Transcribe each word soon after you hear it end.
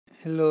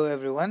Hello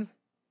everyone.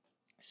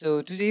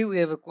 So today we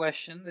have a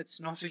question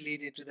that's not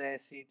related to the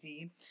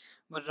SAT,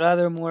 but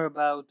rather more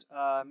about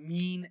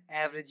mean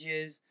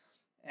averages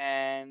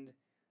and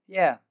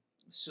yeah.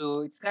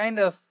 So it's kind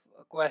of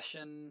a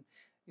question,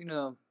 you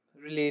know,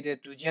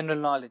 related to general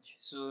knowledge.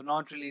 So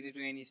not related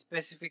to any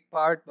specific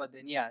part, but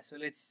then yeah. So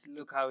let's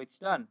look how it's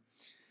done.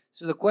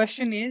 So the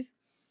question is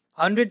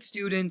 100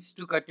 students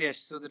took a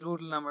test. So the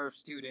total number of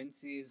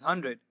students is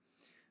 100.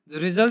 The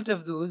result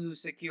of those who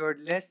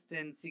secured less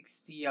than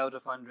 60 out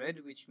of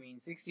 100, which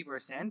means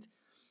 60%,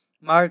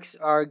 marks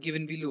are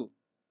given below.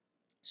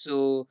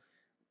 So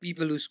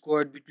people who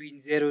scored between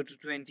 0 to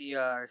 20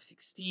 are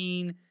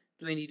 16,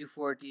 20 to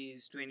 40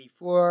 is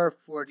 24,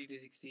 40 to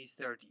 60 is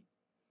 30.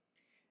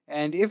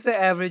 And if the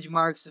average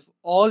marks of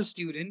all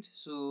students,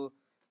 so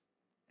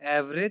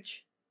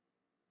average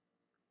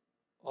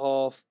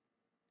of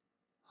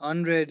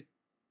 100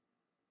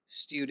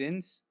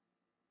 students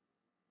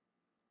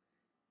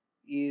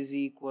is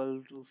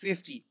equal to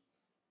 50.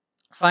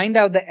 Find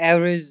out the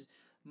average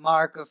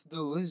mark of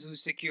those who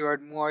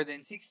secured more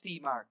than 60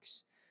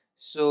 marks.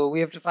 So we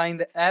have to find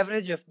the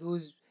average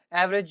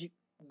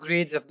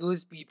grades of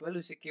those people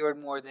who secured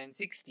more than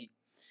 60.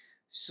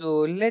 So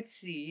let's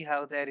see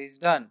how that is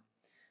done.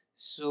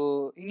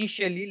 So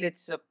initially,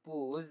 let's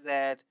suppose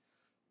that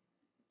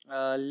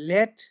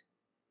let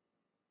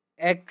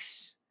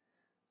x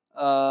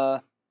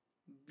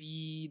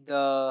be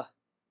the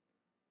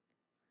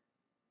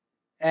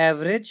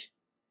average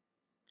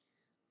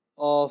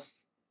of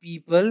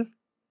people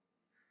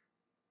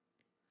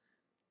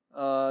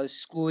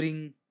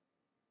scoring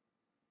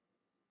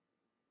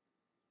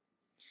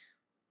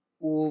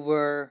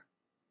over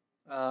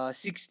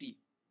 60,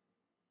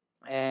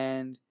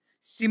 and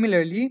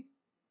similarly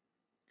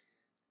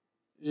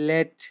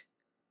let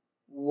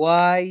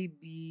y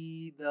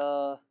be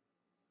the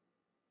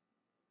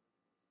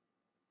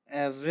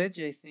average.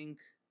 I think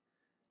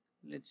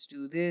let's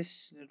do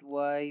this. Let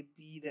y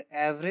be the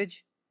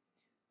average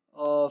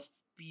of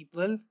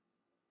people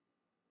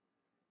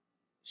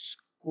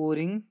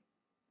scoring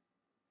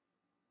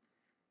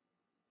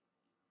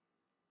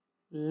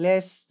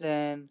less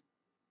than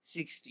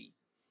 60.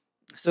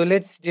 So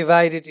let's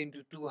divide it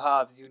into two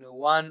halves,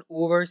 one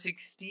over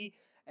 60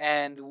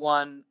 and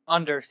one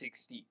under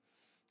 60.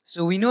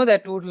 So we know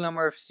that total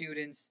number of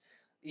students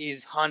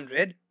is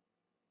 100,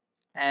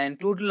 and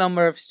total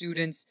number of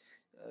students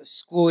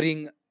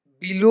scoring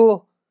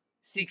below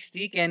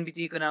 60 can be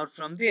taken out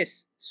from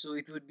this. So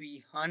it would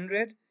be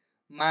 100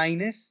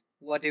 minus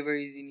whatever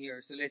is in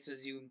here. So let's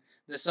assume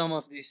the sum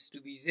of this to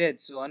be z.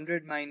 So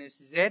 100 minus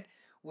z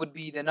would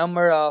be the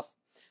number of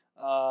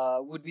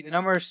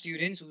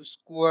students who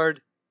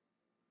scored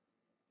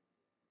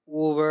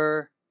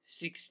over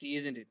 60,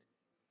 isn't it?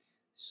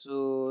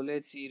 So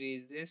let's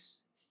erase this.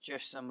 It's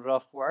just some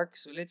rough work.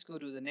 So let's go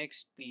to the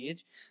next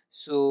page.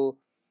 So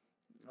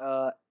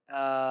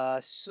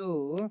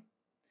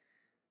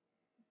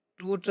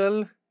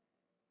total,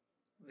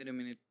 wait a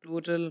minute,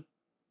 total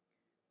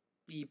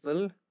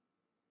people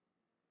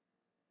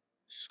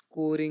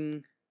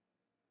scoring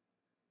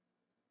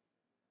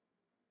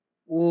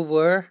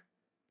over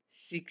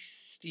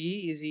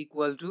 60 is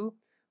equal to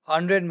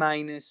 100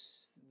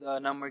 minus the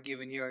number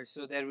given here.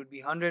 So that would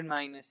be 100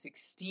 minus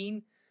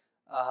 16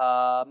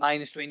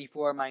 minus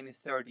 24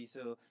 minus 30.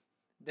 So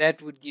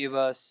that would give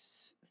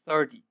us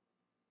 30,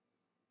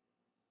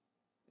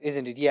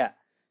 isn't it? Yeah.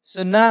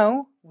 So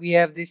now we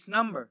have this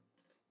number.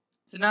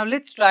 So now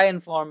let's try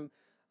and form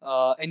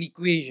an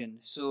equation.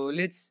 So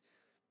let's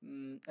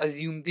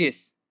assume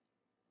this.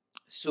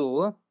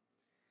 So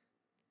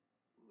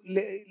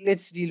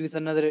let's deal with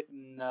another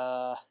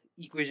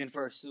equation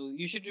first. So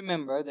you should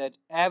remember that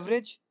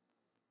average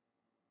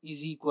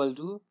is equal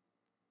to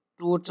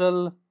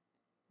total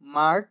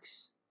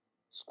marks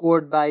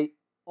scored by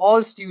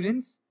all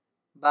students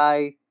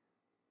by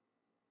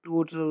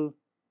total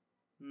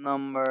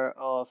number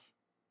of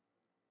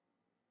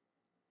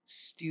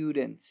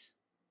students.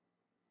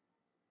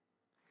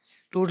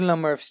 Total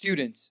number of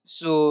students.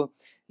 So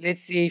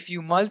let's say if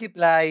you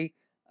multiply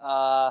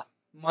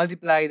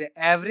the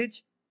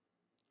average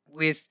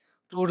with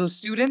total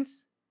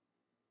students,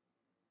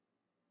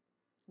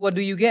 what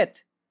do you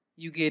get?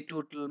 You get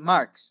total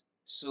marks.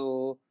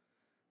 So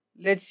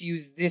let's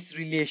use this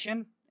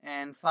relation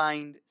and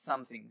find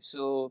something.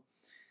 So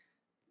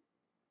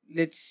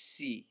let's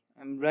see.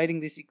 I'm writing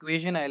this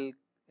equation. I'll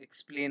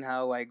explain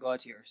how I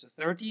got here. So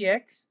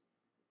 30x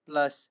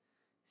plus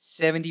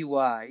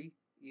 70y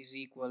is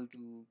equal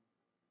to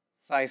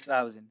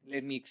 5,000.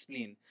 Let me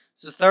explain.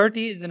 So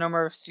 30 is the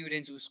number of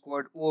students who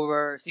scored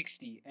over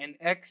 60, and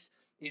x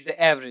is the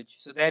average.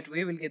 So that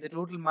way we'll get the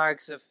total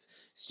marks of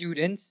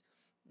students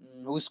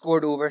who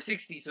scored over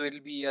 60. So it'll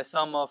be a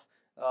sum of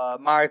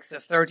marks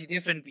of 30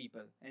 different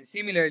people. And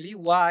similarly,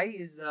 y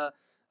is the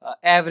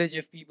average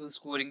of people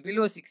scoring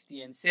below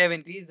 60, and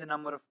 70 is the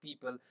number of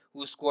people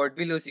who scored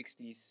below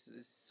 60.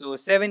 So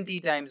 70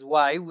 times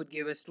y would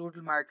give us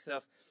total marks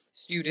of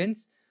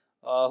students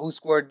who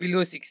scored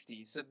below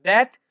 60. So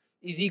that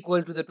is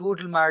equal to the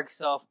total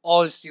marks of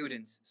all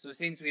students. So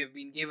since we have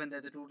been given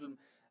that the total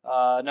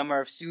number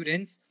of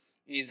students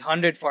is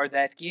 100 for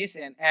that case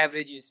and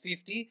average is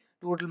 50,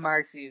 total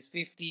marks is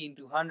 50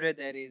 into 100,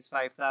 that is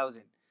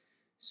 5,000.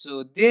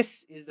 So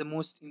this is the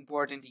most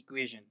important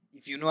equation.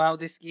 If you know how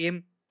this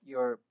came,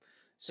 your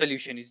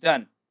solution is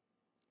done.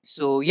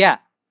 So yeah,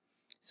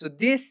 so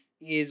this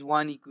is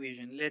one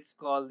equation. Let's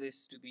call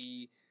this to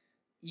be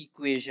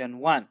equation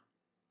 1.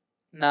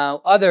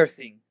 Now other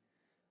thing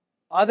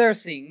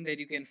that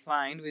you can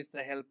find with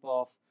the help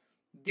of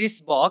this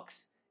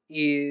box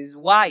is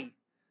y,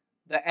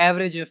 the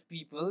average of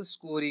people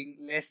scoring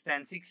less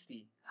than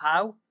 60.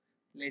 How?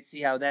 Let's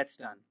see how that's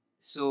done.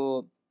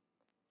 So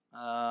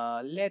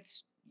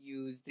let's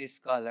use this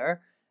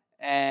color,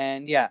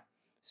 and yeah,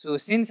 so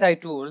since I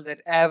told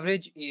that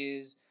average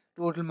is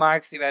total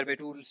marks divided by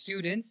total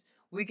students,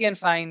 we can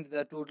find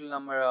the total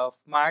number of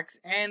marks,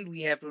 and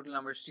we have total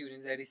number of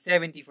students, that is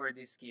 70 for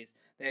this case,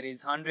 that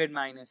is 100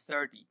 minus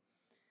 30.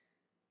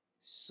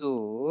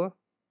 So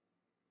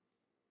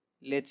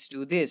let's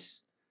do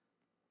this.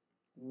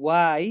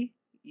 Y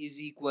is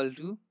equal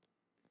to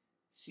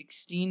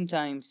 16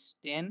 times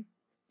 10.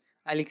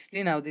 I'll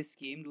explain how this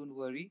came, don't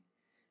worry.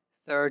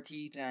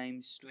 30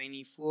 times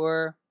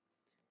 24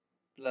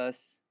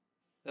 plus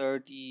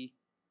 30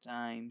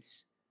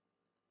 times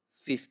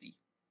 50.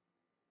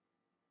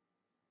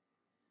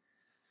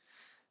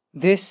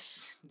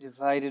 This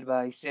divided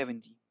by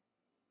 70.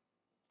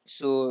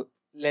 So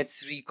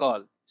let's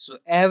recall. So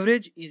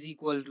average is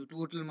equal to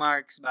total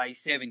marks by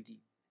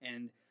 70.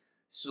 And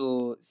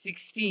so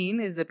 16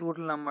 is the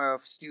total number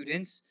of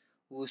students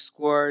who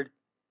scored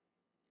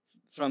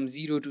from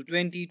 0 to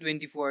 20.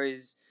 24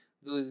 is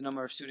those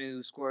number of students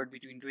who scored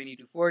between 20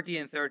 to 40,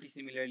 and 30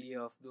 similarly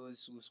of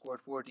those who scored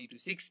 40 to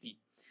 60.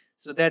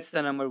 So that's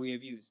the number we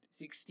have used.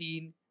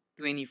 16,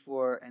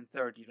 24, and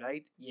 30,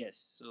 right? Yes.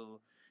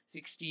 So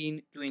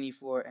 16,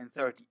 24, and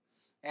 30.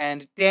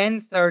 And 10,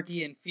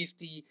 30, and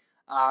 50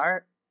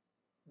 are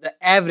the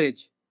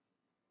average.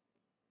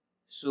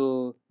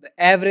 So the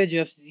average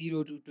of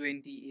 0 to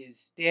 20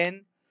 is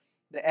 10.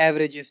 The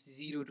average of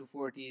 0 to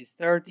 40 is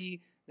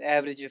 30. The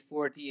average of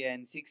 40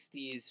 and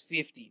 60 is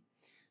 50.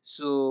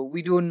 So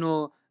we don't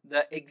know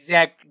the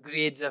exact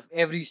grades of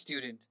every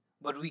student,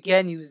 but we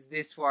can use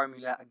this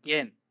formula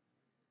again,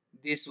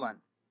 this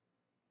one.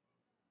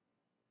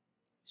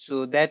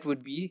 So that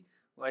would be,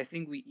 well, I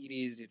think we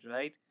erased it,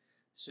 right?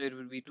 So it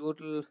would be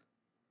total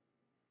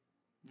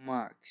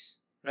marks,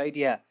 right?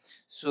 Yeah.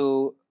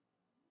 So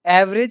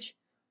average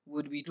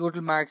would be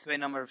total marks by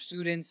number of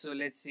students. So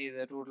let's say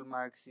the total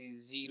marks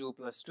is 0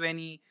 plus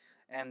 20,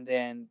 and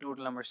then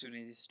total number of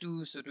students is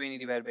 2. So 20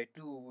 divided by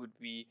 2 would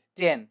be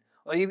 10.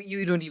 Or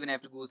you don't even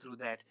have to go through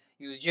that.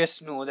 You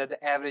just know that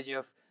the average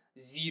of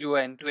 0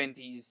 and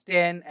 20 is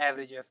 10.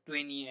 Average of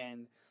 20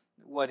 and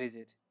what is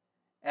it?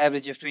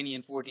 Average of 20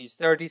 and 40 is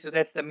 30. So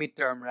that's the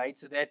midterm, right?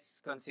 So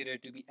that's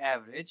considered to be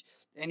average.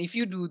 And if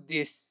you do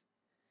this,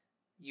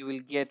 you will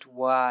get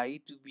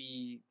y to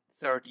be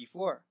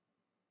 34.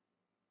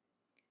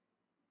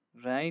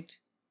 Right?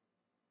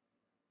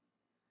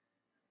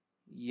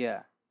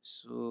 Yeah.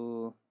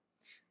 So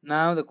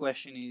now the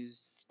question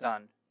is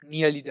done,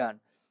 nearly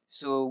done.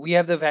 So we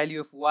have the value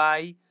of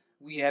y,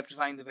 we have to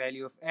find the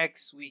value of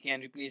x. We can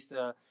replace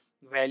the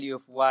value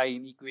of y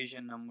in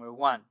equation number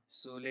 1.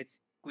 So let's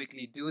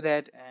quickly do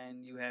that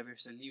and you have your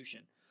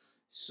solution.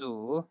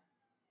 So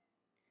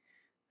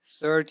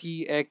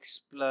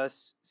 30x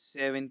plus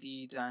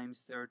 70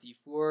 times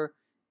 34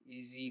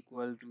 is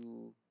equal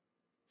to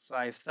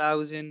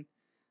 5,000.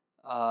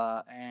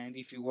 And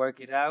if you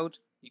work it out,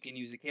 you can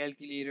use a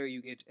calculator.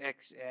 You get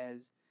x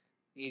as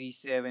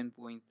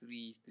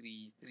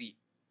 87.333.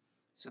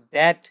 So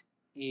that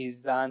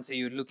is the answer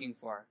you're looking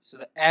for. So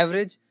the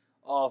average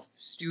of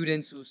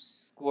students who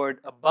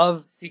scored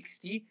above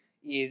 60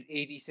 is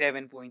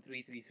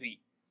 87.333.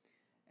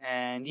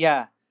 And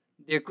yeah,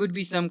 there could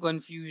be some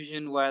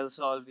confusion while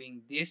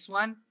solving this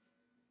one.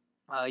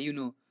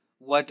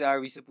 What are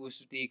we supposed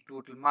to take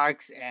total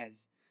marks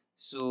as?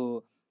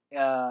 So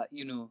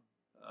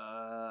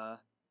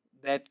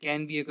that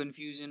can be a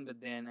confusion,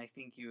 but then I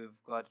think you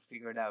have got it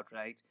figured out,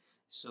 right?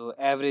 So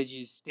average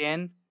is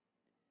 10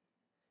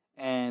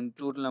 and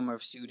total number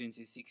of students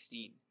is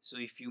 16. So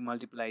if you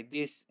multiply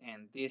this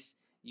and this,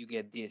 you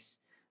get this.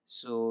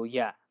 So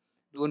yeah,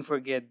 don't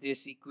forget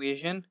this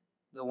equation,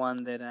 the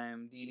one that I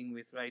am dealing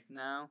with right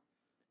now,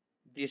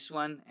 this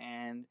one,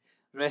 and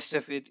rest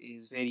of it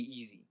is very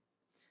easy.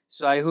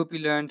 So I hope you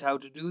learned how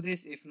to do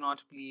this. If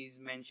not, please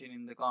mention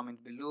in the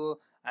comment below.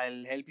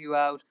 I'll help you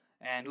out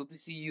and hope to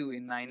see you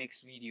in my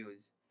next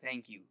videos.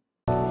 Thank you.